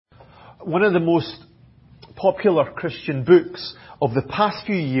one of the most popular Christian books of the past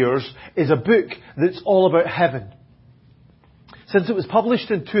few years is a book that's all about heaven. Since it was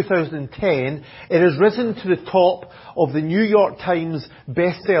published in 2010, it has risen to the top of the New York Times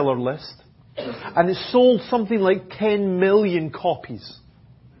bestseller list, and it sold something like 10 million copies.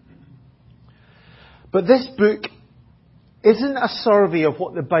 But this book isn't a survey of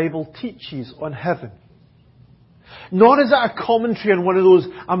what the Bible teaches on heaven. Nor is it a commentary on one of those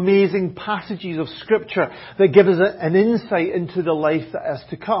amazing passages of Scripture that give us an insight into the life that is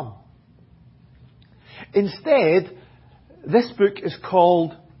to come. Instead, this book is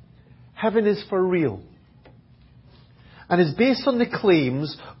called Heaven is for Real, and is based on the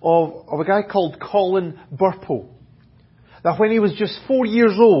claims of a guy called Colin Burt, that when he was just 4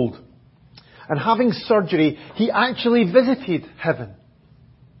 years old and having surgery, he actually visited heaven.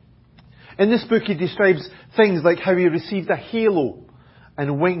 In this book he describes things like how he received a halo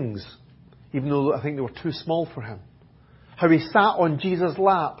and wings, even though I think they were too small for him. How he sat on Jesus'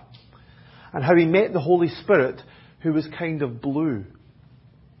 lap, and how he met the Holy Spirit, who was kind of blue.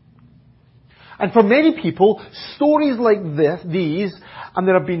 And for many people, stories like these, and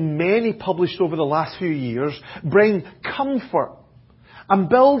there have been many published over the last few years, bring comfort and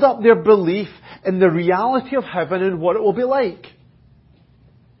build up their belief in the reality of heaven and what it will be like.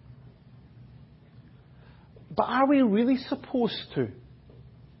 But are we really supposed to?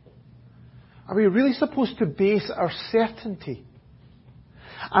 Are we really supposed to base our certainty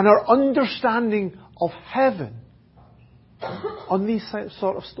and our understanding of heaven on these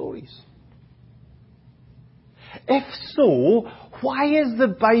sort of stories? If so, why is the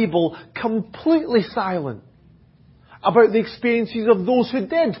Bible completely silent about the experiences of those who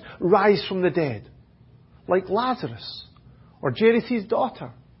did rise from the dead, like Lazarus, or Jairus'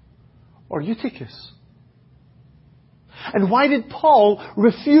 daughter, or Eutychus? And why did Paul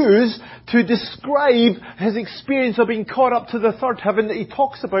refuse to describe his experience of being caught up to the third heaven that he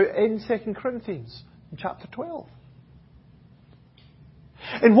talks about in 2 Corinthians in chapter 12?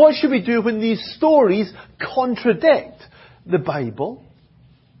 And what should we do when these stories contradict the Bible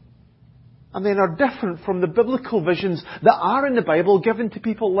and then are different from the biblical visions that are in the Bible given to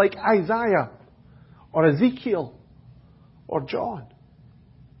people like Isaiah or Ezekiel or John?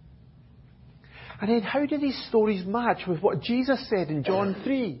 And then how do these stories match with what Jesus said in John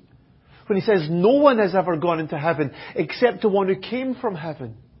 3? When he says, no one has ever gone into heaven except the one who came from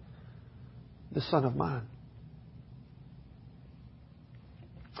heaven, the Son of Man.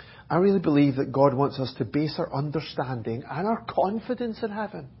 I really believe that God wants us to base our understanding and our confidence in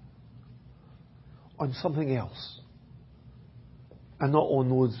heaven on something else, and not on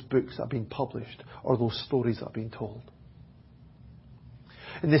those books that have been published or those stories that have been told.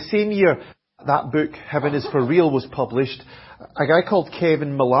 In the same year that book, Heaven is for Real, was published, a guy called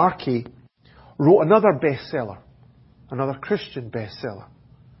Kevin Malarkey wrote another bestseller, another Christian bestseller.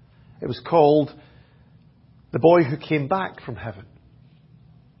 It was called The Boy Who Came Back from Heaven.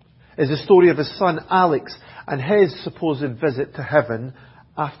 It's the story of his son Alex and his supposed visit to heaven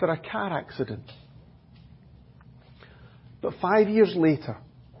after a car accident. But 5 years later,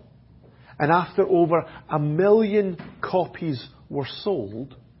 and after over 1 million copies were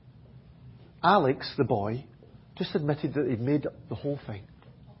sold, Alex, the boy, just admitted that he'd made up the whole thing.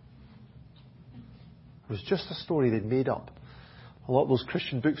 It was just a story they'd made up. A lot of those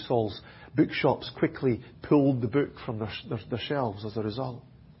Christian bookshops quickly pulled the book from their shelves as a result.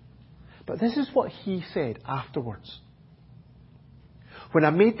 But this is what he said afterwards. When I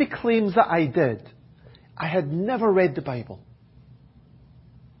made the claims that I did, I had never read the Bible.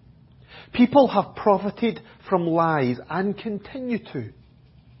 People have profited from lies and continue to.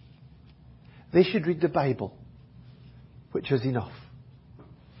 They should read the Bible, which is enough.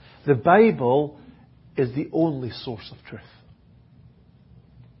 The Bible is the only source of truth.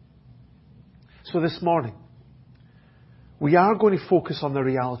 So this morning, we are going to focus on the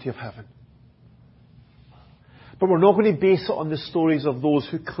reality of heaven. But we're not going to base it on the stories of those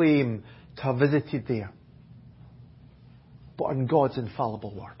who claim to have visited there, but on God's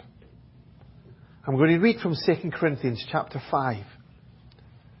infallible word. I'm going to read from 2 Corinthians chapter 5.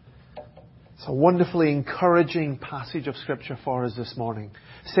 It's a wonderfully encouraging passage of Scripture for us this morning.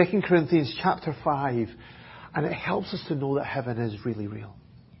 2 Corinthians chapter 5. And it helps us to know that heaven is really real.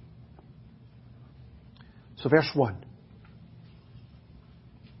 So verse 1.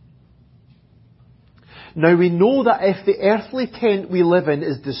 Now we know that if the earthly tent we live in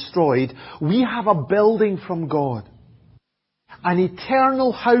is destroyed, we have a building from God, an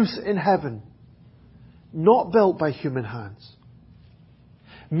eternal house in heaven, not built by human hands.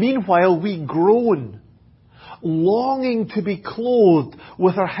 Meanwhile, we groan, longing to be clothed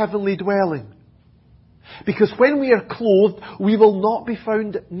with our heavenly dwelling. Because when we are clothed, we will not be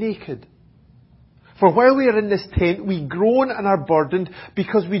found naked. For while we are in this tent, we groan and are burdened,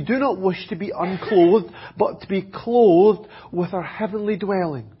 because we do not wish to be unclothed, but to be clothed with our heavenly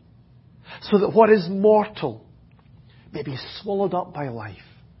dwelling, so that what is mortal may be swallowed up by life.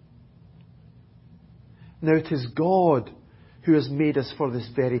 Now it is God who has made us for this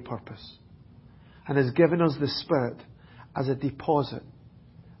very purpose, and has given us the Spirit as a deposit,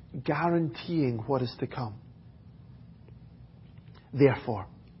 guaranteeing what is to come. Therefore,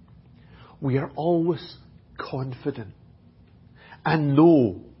 we are always confident and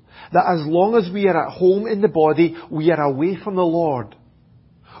know that as long as we are at home in the body, we are away from the Lord.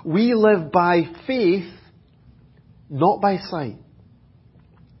 We live by faith, not by sight.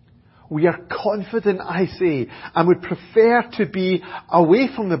 We are confident, I say, and would prefer to be away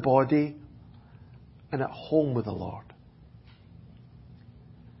from the body and at home with the Lord.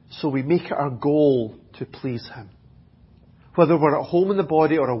 So we make it our goal to please Him, whether we're at home in the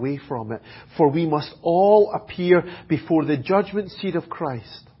body or away from it. For we must all appear before the judgment seat of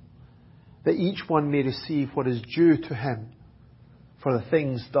Christ, that each one may receive what is due to him for the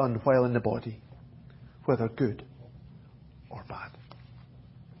things done while in the body, whether good or bad.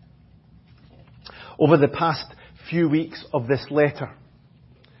 Over the past few weeks of this letter,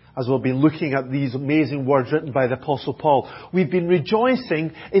 as we'll be looking at these amazing words written by the Apostle Paul, we've been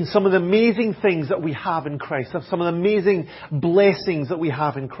rejoicing in some of the amazing things that we have in Christ, some of the amazing blessings that we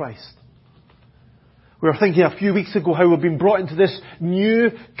have in Christ. We were thinking a few weeks ago how we've been brought into this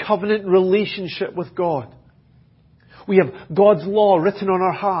new covenant relationship with God. We have God's law written on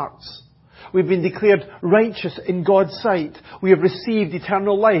our hearts. We've been declared righteous in God's sight. We have received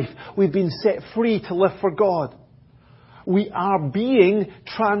eternal life. We've been set free to live for God. We are being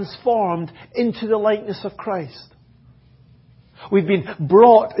transformed into the likeness of Christ. We've been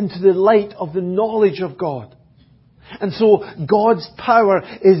brought into the light of the knowledge of God. And so God's power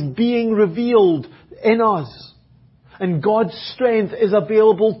is being revealed in us. And God's strength is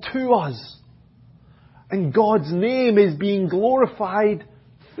available to us. And God's name is being glorified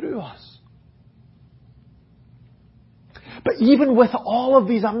through us. But even with all of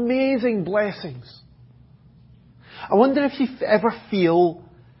these amazing blessings, I wonder if you ever feel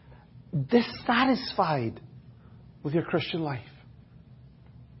dissatisfied with your Christian life.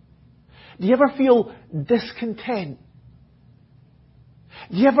 Do you ever feel discontent?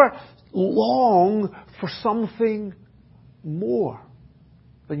 Do you ever long for something more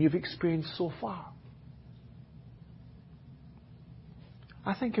than you've experienced so far?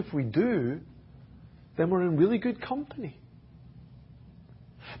 I think if we do, then we're in really good company.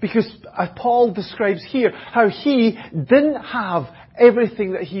 Because as Paul describes here, how he didn't have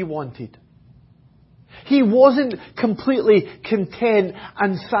everything that he wanted. He wasn't completely content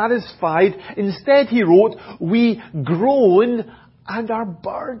and satisfied. Instead, he wrote, we groan and are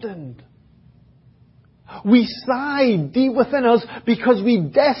burdened. We sigh deep within us because we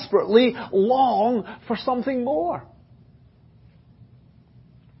desperately long for something more.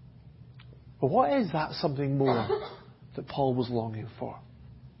 But what is that something more that Paul was longing for?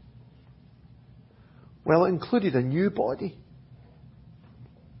 Well, it included a new body.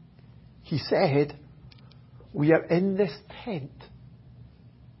 He said, we are in this tent.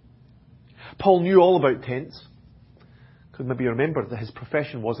 Paul knew all about tents. Could maybe remember that his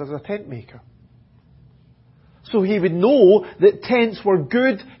profession was as a tent maker. So he would know that tents were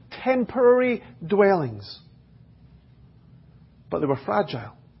good temporary dwellings. But they were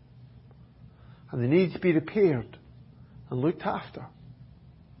fragile. And they needed to be repaired and looked after.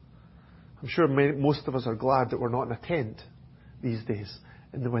 I'm sure most of us are glad that we're not in a tent these days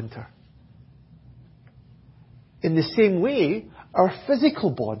in the winter. In the same way, our physical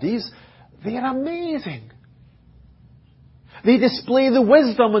bodies, they are amazing. They display the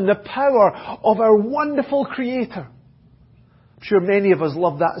wisdom and the power of our wonderful Creator. I'm sure many of us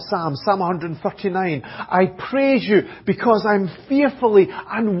love that Psalm, Psalm 139. I praise you because I'm fearfully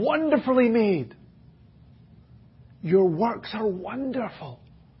and wonderfully made. Your works are wonderful.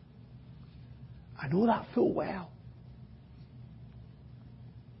 I know that full well.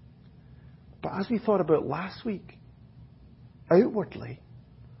 But as we thought about last week, outwardly,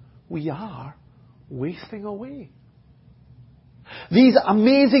 we are wasting away. These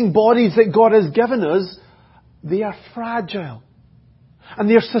amazing bodies that God has given us, they are fragile. And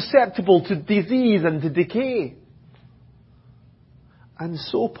they are susceptible to disease and to decay. And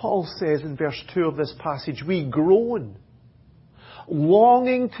so Paul says in verse 2 of this passage, we groan,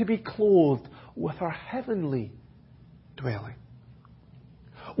 longing to be clothed with our heavenly dwelling.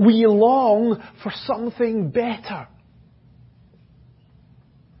 We long for something better.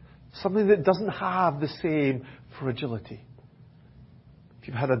 Something that doesn't have the same fragility. If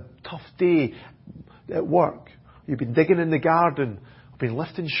you've had a tough day at work, you've been digging in the garden, been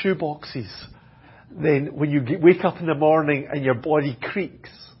lifting shoe boxes, then when you wake up in the morning and your body creaks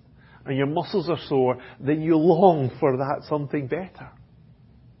and your muscles are sore, then you long for that something better.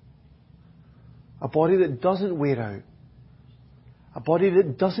 A body that doesn't wear out. A body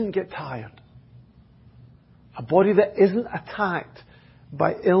that doesn't get tired. A body that isn't attacked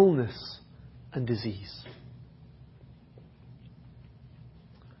by illness and disease.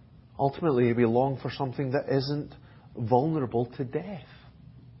 Ultimately, we long for something that isn't vulnerable to death.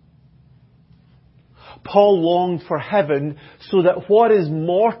 Paul longed for heaven so that what is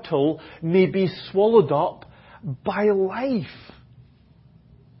mortal may be swallowed up by life.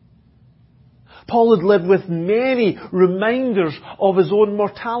 Paul had lived with many reminders of his own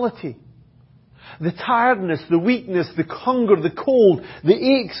mortality. The tiredness, the weakness, the hunger, the cold, the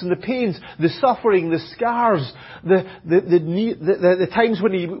aches and the pains, the suffering, the scars, the times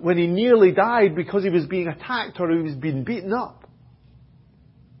when he nearly died because he was being attacked or he was being beaten up.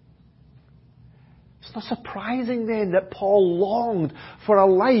 It's not surprising then that Paul longed for a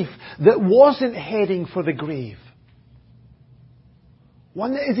life that wasn't heading for the grave.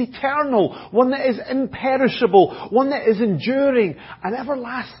 One that is eternal, one that is imperishable, one that is enduring and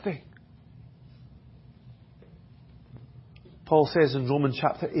everlasting. Paul says in Romans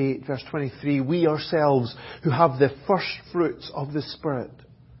chapter 8, verse 23, we ourselves who have the first fruits of the Spirit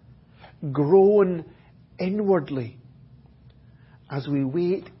groan inwardly as we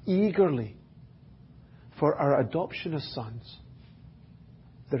wait eagerly for our adoption as sons,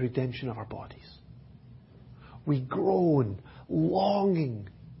 the redemption of our bodies. We groan, longing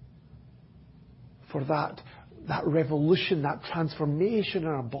for that revolution, that transformation in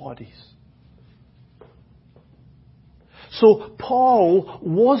our bodies. So Paul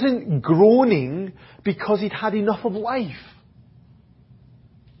wasn't groaning because he'd had enough of life.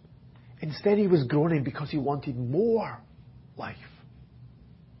 Instead, he was groaning because he wanted more life.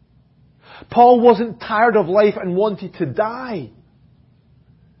 Paul wasn't tired of life and wanted to die.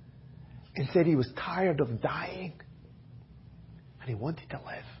 Instead, he was tired of dying and he wanted to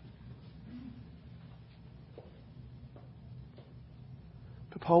live.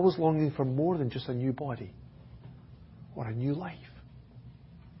 But Paul was longing for more than just a new body or a new life.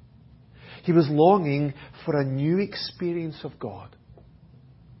 He was longing for a new experience of God.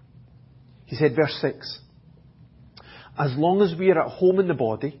 He said, verse 6, as long as we are at home in the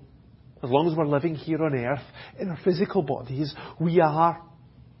body, as long as we're living here on earth, in our physical bodies, we are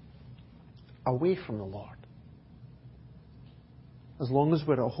away from the Lord. As long as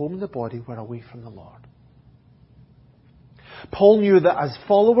we're at home in the body, we're away from the Lord. Paul knew that as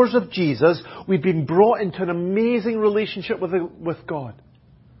followers of Jesus, we've been brought into an amazing relationship with God.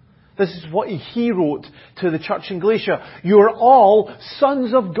 This is what he wrote to the church in Galatia. You are all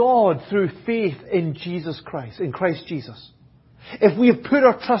sons of God through faith in Jesus Christ, in Christ Jesus. If we have put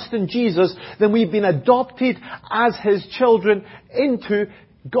our trust in Jesus, then we've been adopted as His children into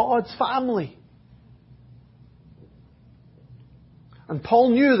God's family. And Paul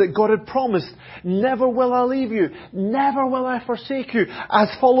knew that God had promised, never will I leave you, never will I forsake you. As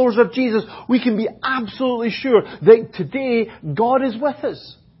followers of Jesus, we can be absolutely sure that today God is with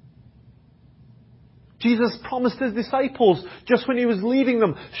us. Jesus promised His disciples, just when He was leaving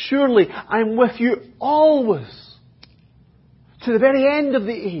them, surely I'm with you always, to the very end of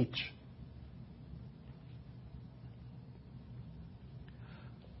the age.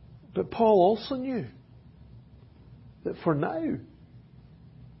 But Paul also knew that for now,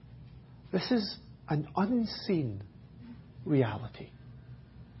 this is an unseen reality.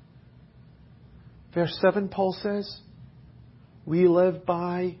 Verse 7, Paul says, we live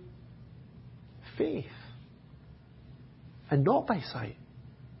by faith and not by sight.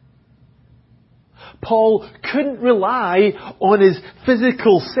 Paul couldn't rely on his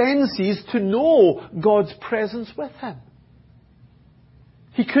physical senses to know God's presence with him.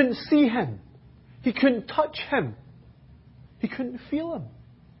 He couldn't see Him. He couldn't touch Him. He couldn't feel Him.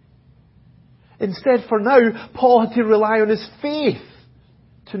 Instead, for now, Paul had to rely on his faith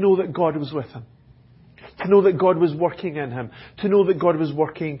to know that God was with him. To know that God was working in him. To know that God was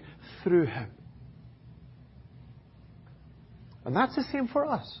working through him. And that's the same for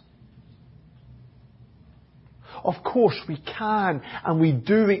us. Of course, we can and we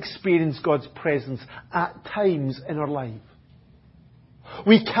do experience God's presence at times in our life.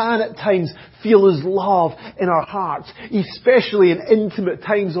 We can at times feel His love in our hearts, especially in intimate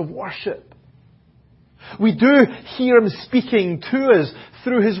times of worship. We do hear Him speaking to us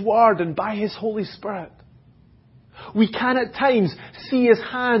through His Word and by His Holy Spirit. We can at times see His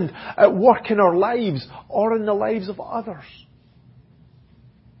hand at work in our lives or in the lives of others.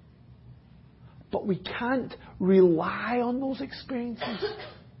 But we can't rely on those experiences.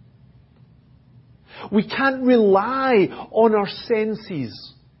 We can't rely on our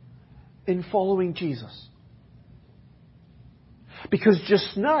senses in following Jesus. Because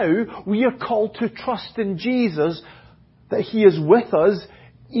just now, we are called to trust in Jesus, that He is with us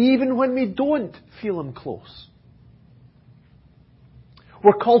even when we don't feel Him close.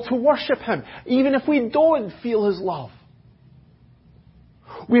 We're called to worship Him even if we don't feel His love.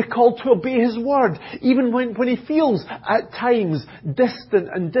 We're called to obey His Word even when He feels at times distant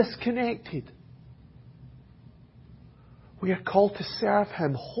and disconnected. We are called to serve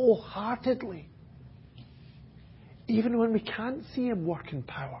Him wholeheartedly even when we can't see Him work in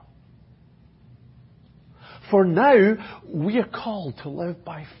power. For now, we are called to live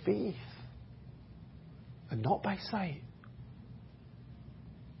by faith and not by sight.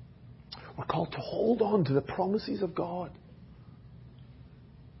 We're called to hold on to the promises of God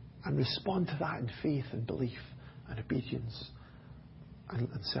and respond to that in faith and belief and obedience and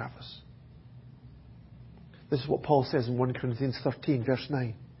service. This is what Paul says in 1 Corinthians 13, verse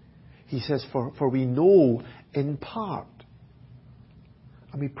 9. He says, For we know in part,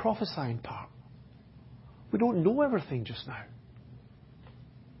 and we prophesy in part. We don't know everything just now.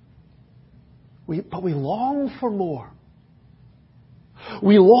 But we long for more.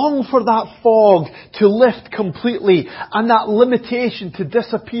 We long for that fog to lift completely and that limitation to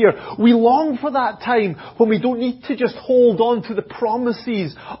disappear. We long for that time when we don't need to just hold on to the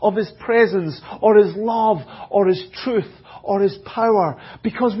promises of His presence or His love or His truth or His power,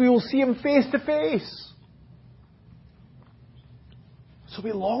 because we will see Him face to face. So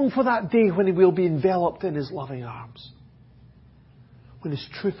we long for that day when He will be enveloped in His loving arms, when His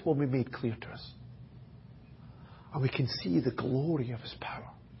truth will be made clear to us, and we can see the glory of His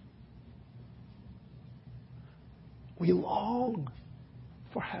power. We long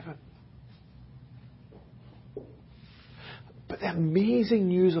for heaven. But the amazing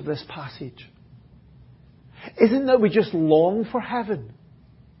news of this passage isn't that we just long for heaven.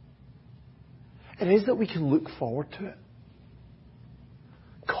 It is that we can look forward to it.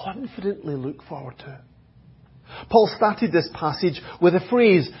 Confidently look forward to it. Paul started this passage with a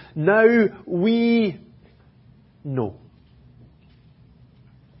phrase, now we know.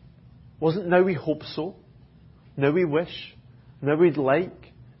 Wasn't now we hope so, now we wish, now we'd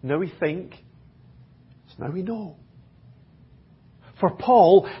like, now we think. It's now we know. For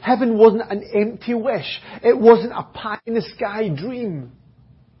Paul, heaven wasn't an empty wish. It wasn't a pie-in-the-sky dream.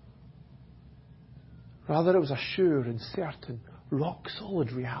 Rather, it was a sure and certain,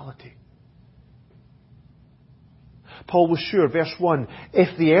 rock-solid reality. Paul was sure, verse 1,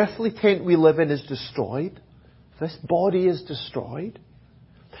 if the earthly tent we live in is destroyed, this body is destroyed,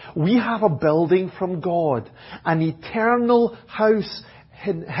 we have a building from God, an eternal house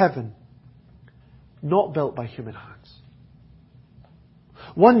in heaven, not built by human hands.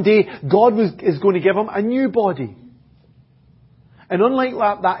 One day, God is going to give him a new body. And unlike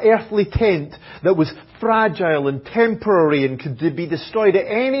that earthly tent that was fragile and temporary and could be destroyed at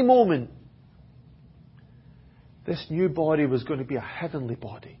any moment, this new body was going to be a heavenly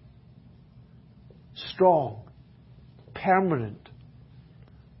body. Strong, permanent,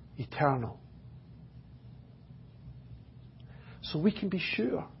 eternal. So we can be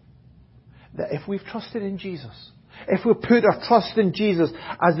sure that if we've trusted in Jesus, if we put our trust in Jesus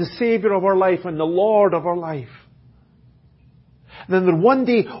as the Saviour of our life and the Lord of our life, then that one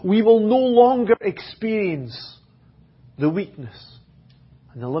day we will no longer experience the weakness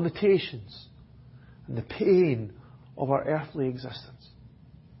and the limitations and the pain of our earthly existence.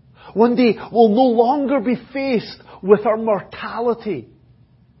 One day we'll no longer be faced with our mortality.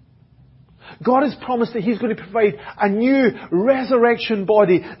 God has promised that He's going to provide a new resurrection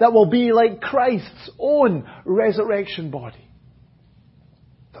body that will be like Christ's own resurrection body.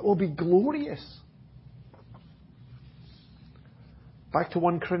 That will be glorious. Back to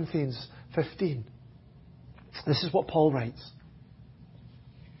 1 Corinthians 15. This is what Paul writes.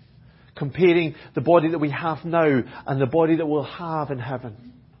 Comparing the body that we have now and the body that we'll have in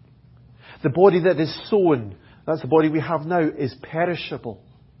heaven. The body that is sown, that's the body we have now, is perishable.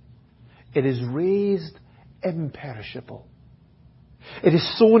 It is raised imperishable. It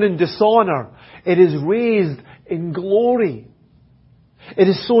is sown in dishonour. It is raised in glory. It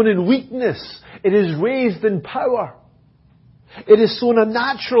is sown in weakness. It is raised in power. It is sown a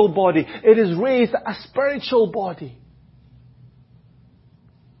natural body. It is raised a spiritual body.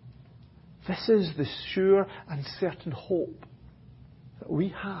 This is the sure and certain hope that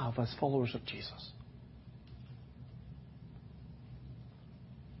we have as followers of Jesus.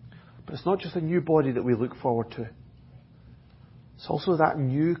 But it's not just a new body that we look forward to. It's also that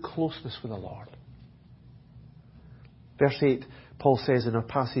new closeness with the Lord. Verse 8, Paul says in our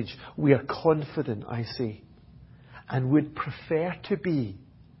passage, we are confident, I say, and would prefer to be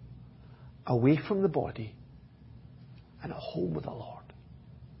away from the body and at home with the Lord.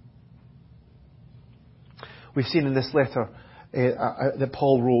 We've seen in this letter that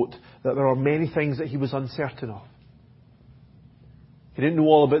Paul wrote that there are many things that he was uncertain of. He didn't know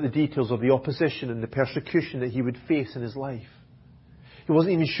all about the details of the opposition and the persecution that he would face in his life. He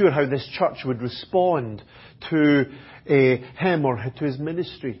wasn't even sure how this church would respond to him or to his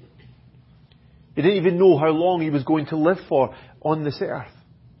ministry. He didn't even know how long he was going to live for on this earth.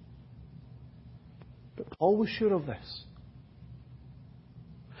 But Paul was sure of this.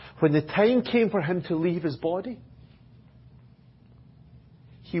 When the time came for him to leave his body,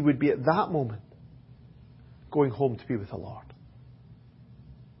 he would be at that moment going home to be with the Lord.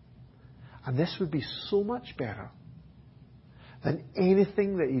 And this would be so much better than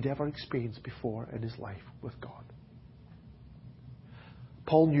anything that he'd ever experienced before in his life with God.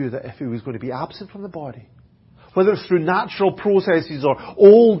 Paul knew that if he was going to be absent from the body, whether it's through natural processes or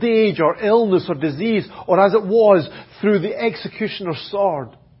old age or illness or disease, or as it was through the executioner's sword,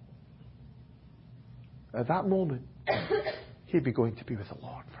 at that moment, he'd be going to be with the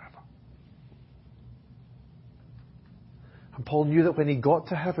Lord forever. And Paul knew that when he got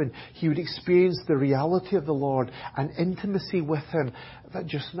to heaven, he would experience the reality of the Lord and intimacy with Him that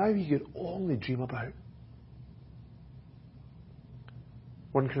just now he could only dream about.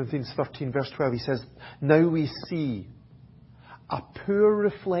 1 Corinthians 13 verse 12, he says, now we see a poor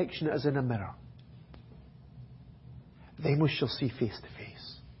reflection as in a mirror. Then we shall see face to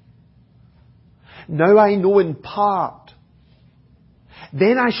face. Now I know in part.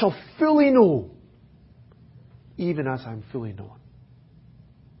 Then I shall fully know, even as I'm fully known.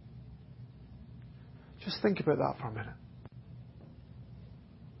 Just think about that for a minute.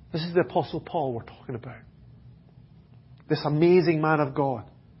 This is the Apostle Paul we're talking about. This amazing man of God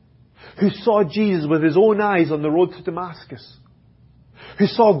who saw Jesus with his own eyes on the road to Damascus. Who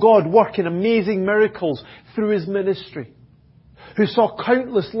saw God work in amazing miracles through his ministry. Who saw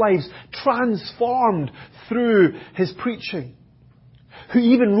countless lives transformed through his preaching. Who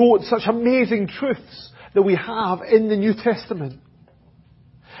even wrote such amazing truths that we have in the New Testament.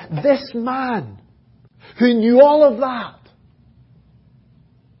 This man who knew all of that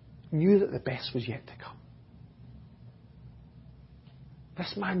knew that the best was yet to come.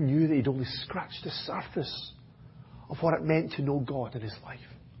 This man knew that he'd only scratched the surface of what it meant to know God in his life.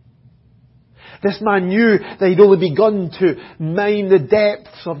 This man knew that he'd only begun to mine the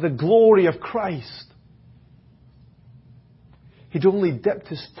depths of the glory of Christ. He'd only dipped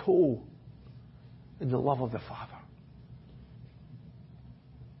his toe in the love of the Father.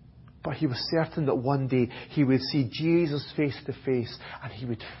 But he was certain that one day he would see Jesus face to face and he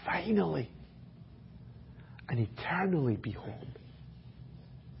would finally and eternally be home.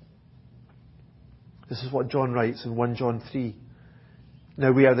 This is what John writes in 1 John 3.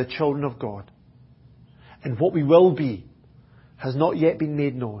 Now we are the children of God, and what we will be has not yet been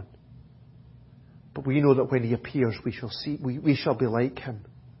made known. But we know that when He appears, we shall be like Him,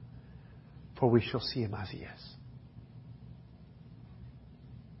 for we shall see Him as He is.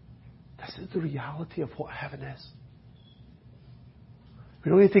 This is the reality of what heaven is. We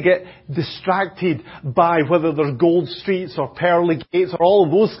don't need to get distracted by whether there's gold streets or pearly gates or all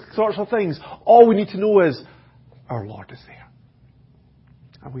of those sorts of things. All we need to know is our Lord is there.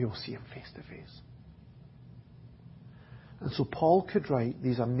 And we will see Him face to face. And so Paul could write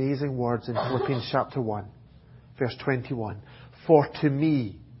these amazing words in Philippians chapter 1, verse 21. For to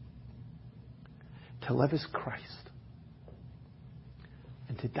me, to live is Christ,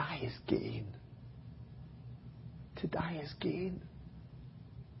 and to die is gain. To die is gain.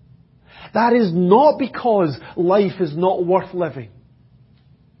 That is not because life is not worth living.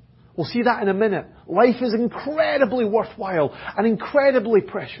 We'll see that in a minute. Life is incredibly worthwhile and incredibly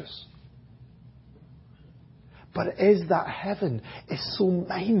precious. But it is that heaven is so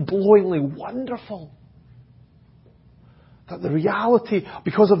mind-blowingly wonderful that the reality,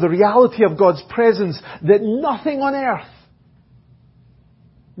 because of the reality of God's presence, that nothing on earth,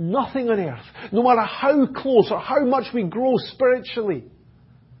 no matter how close or how much we grow spiritually,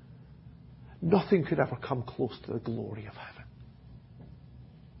 nothing could ever come close to the glory of heaven.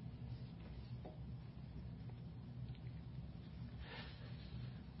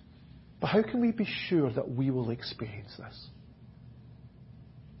 But how can we be sure that we will experience this?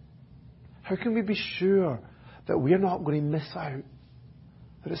 How can we be sure that we're not going to miss out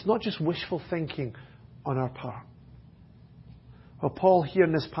That it's not just wishful thinking on our part. Well, Paul here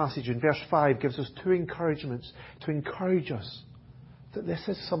in this passage in verse 5 gives us two encouragements to encourage us that this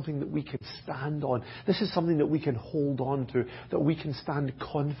is something that we can stand on. This is something that we can hold on to, that we can stand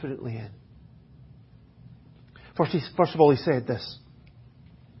confidently in. First of all, he said this.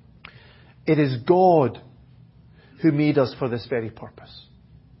 It is God who made us for this very purpose.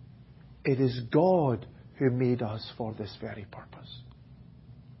 It is God who made us for this very purpose.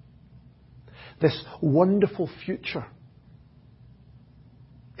 This wonderful future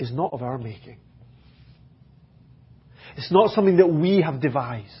is not of our making. It's not something that we have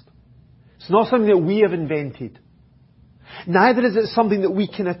devised. It's not something that we have invented. Neither is it something that we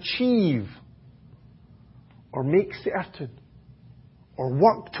can achieve or make certain or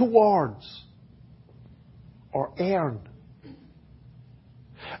work towards or earn.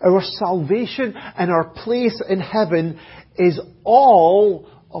 Our salvation and our place in heaven is all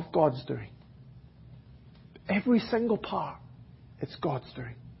of God's doing. Every single part, it's God's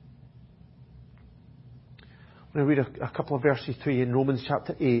doing. I'm going to read a couple of verses to you in Romans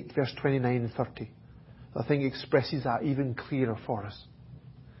chapter 8, verse 29 and 30. I think expresses that even clearer for us.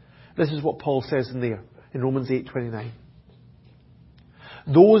 This is what Paul says in there, in Romans 8:29.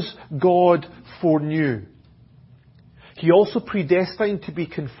 Those God foreknew, He also predestined to be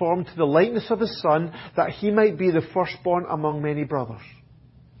conformed to the likeness of His Son, that He might be the firstborn among many brothers.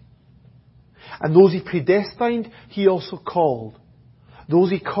 And those He predestined, He also called.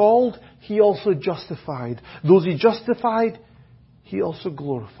 Those He called, He also justified. Those He justified, He also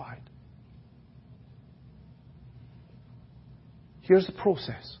glorified. Here's the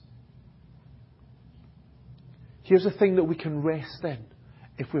process. Here's the thing that we can rest in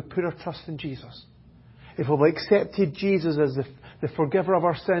if we put our trust in Jesus. If we've accepted Jesus as the forgiver of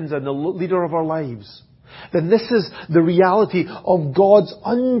our sins and the leader of our lives, then this is the reality of God's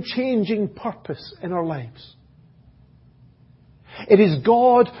unchanging purpose in our lives. It is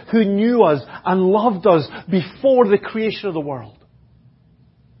God who knew us and loved us before the creation of the world.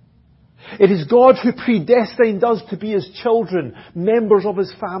 It is God who predestined us to be His children, members of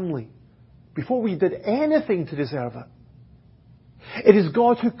His family, before we did anything to deserve it. It is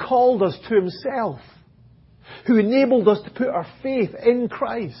God who called us to Himself, who enabled us to put our faith in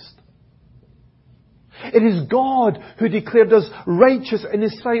Christ. It is God who declared us righteous in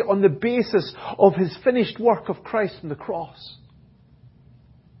His sight on the basis of His finished work of Christ on the cross.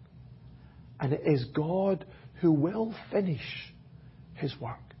 And it is God who will finish His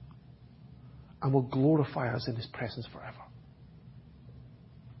work and will glorify us in His presence forever.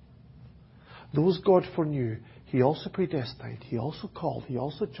 Those God foreknew, He also predestined, He also called, He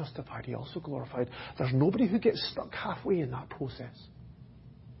also justified, He also glorified. There's nobody who gets stuck halfway in that process.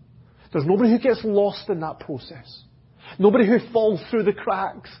 There's nobody who gets lost in that process. Nobody who falls through the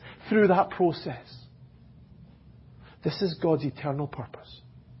cracks through that process. This is God's eternal purpose.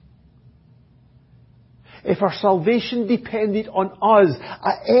 If our salvation depended on us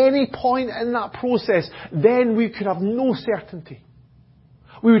at any point in that process, then we could have no certainty.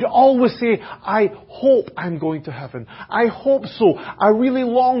 We would always say, I hope I'm going to heaven. I hope so. I really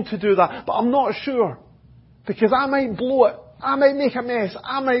long to do that, but I'm not sure. Because I might blow it. I might make a mess.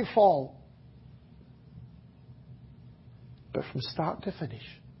 I might fall. But from start to finish,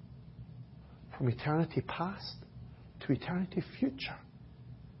 from eternity past to eternity future,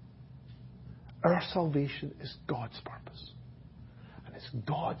 our salvation is God's purpose. And it's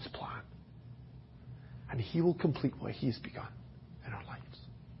God's plan. And He will complete what He has begun in our lives.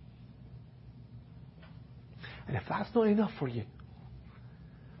 And if that's not enough for you,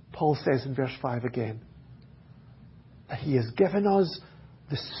 Paul says in verse 5 again, that He has given us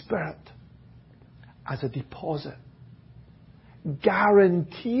the Spirit as a deposit,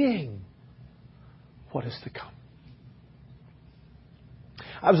 guaranteeing what is to come.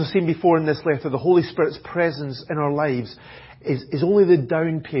 As I was saying before in this letter, the Holy Spirit's presence in our lives is only the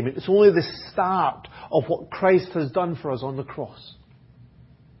down payment. It's only the start of what Christ has done for us on the cross.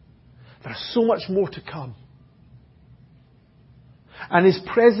 There's so much more to come. And His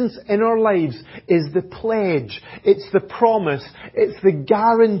presence in our lives is the pledge, it's the promise, it's the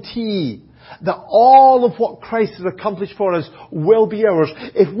guarantee that all of what Christ has accomplished for us will be ours.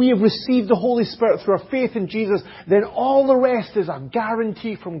 If we have received the Holy Spirit through our faith in Jesus, then all the rest is a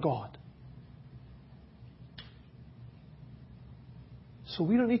guarantee from God. So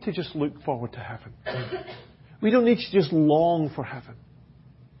we don't need to just look forward to heaven. We don't need to just long for heaven.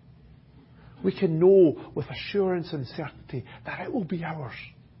 We can know with assurance and certainty that it will be ours.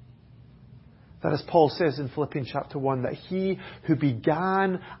 That, as Paul says in Philippians chapter 1, that He who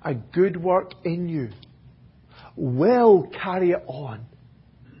began a good work in you will carry it on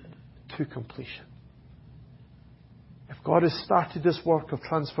to completion. If God has started this work of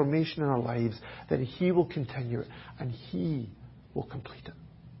transformation in our lives, then He will continue it and He will complete it.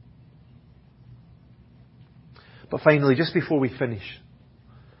 But finally, just before we finish,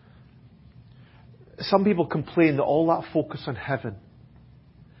 some people complain that all that focus on heaven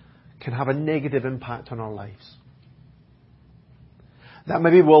can have a negative impact on our lives. That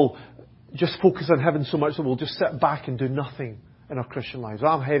maybe we'll just focus on heaven so much that we'll just sit back and do nothing in our Christian lives.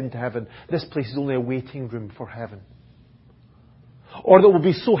 I'm heading to heaven. This place is only a waiting room for heaven. Or that we'll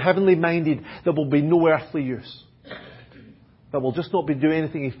be so heavenly minded that we'll be no earthly use. That we'll just not be doing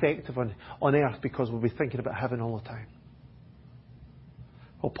anything effective on earth because we'll be thinking about heaven all the time.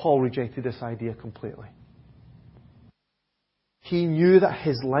 Well, Paul rejected this idea completely. He knew that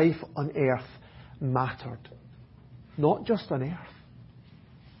his life on earth mattered. Not just on earth.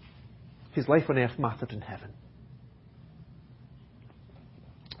 His life on earth mattered in heaven.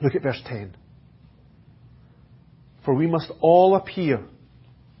 Look at verse 10. For we must all appear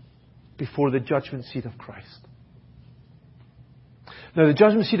before the judgment seat of Christ. Now, the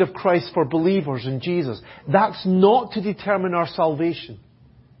judgment seat of Christ for believers in Jesus, that's not to determine our salvation.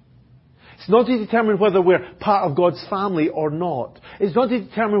 It's not to determine whether we're part of God's family or not. It's not to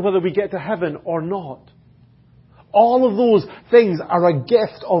determine whether we get to heaven or not. All of those things are a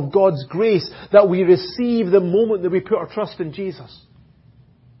gift of God's grace that we receive the moment that we put our trust in Jesus.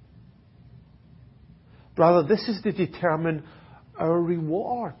 Rather, this is to determine our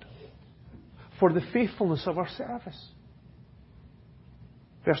reward for the faithfulness of our service.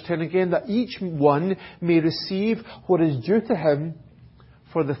 Verse 10 again, that each one may receive what is due to him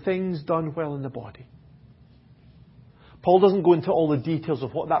for the things done well in the body. Paul doesn't go into all the details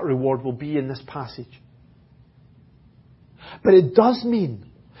of what that reward will be in this passage. But it does mean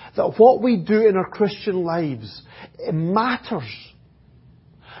that what we do in our Christian lives, it matters.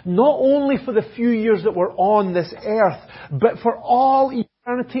 Not only for the few years that we're on this earth, but for all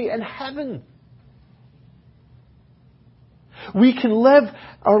eternity in heaven. We can live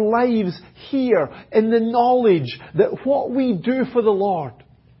our lives here in the knowledge that what we do for the Lord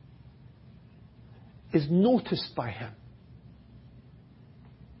is noticed by Him.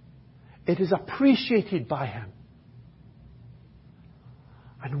 It is appreciated by Him.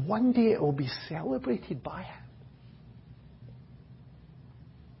 And one day it will be celebrated by Him.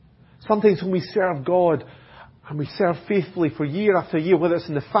 Sometimes when we serve God, and we serve faithfully for year after year, whether it's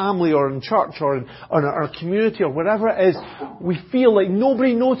in the family or in church or in our community or wherever it is, we feel like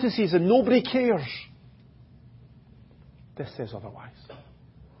nobody notices and nobody cares. This says otherwise.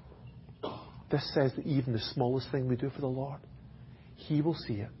 This says that even the smallest thing we do for the Lord, He will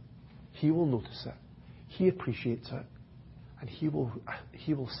see it. He will notice it. He appreciates it. And He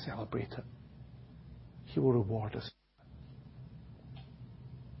will celebrate it. He will reward us.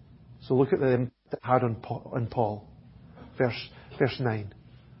 So look at the impact it had on Paul. Verse 9.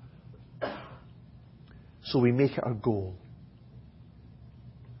 So we make it our goal.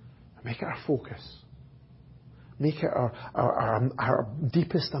 Make it our focus. Make it our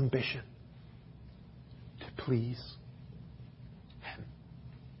deepest ambition to please Him.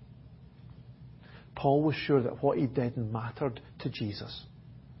 Paul was sure that what he did mattered to Jesus.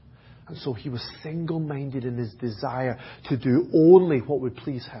 And so he was single-minded in his desire to do only what would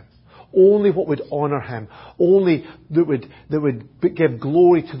please Him. Only what would honour Him. Only that would give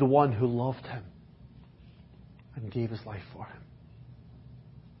glory to the one who loved Him and gave His life for Him.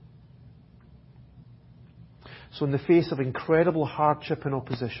 So in the face of incredible hardship and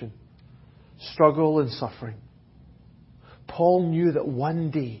opposition, struggle and suffering, Paul knew that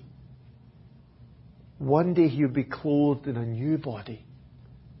one day he would be clothed in a new body.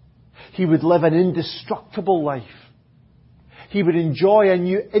 He would live an indestructible life. He would enjoy a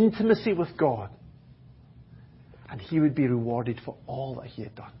new intimacy with God. And he would be rewarded for all that he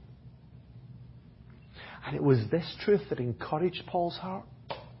had done. And it was this truth that encouraged Paul's heart.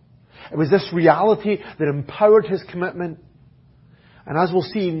 It was this reality that empowered his commitment. And as we'll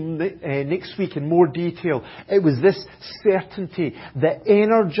see next week in more detail, it was this certainty that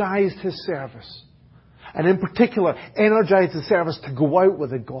energized his service. And in particular, energized his service to go out with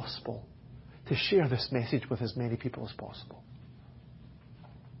the gospel, to share this message with as many people as possible.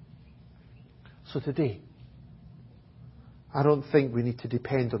 So today, I don't think we need to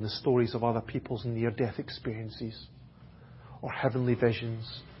depend on the stories of other people's near-death experiences or heavenly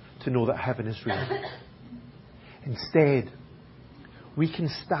visions to know that heaven is real. Instead, we can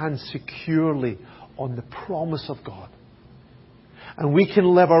stand securely on the promise of God. And we can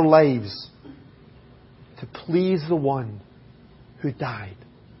live our lives to please the one who died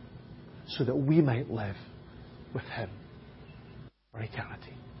so that we might live with Him for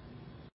eternity.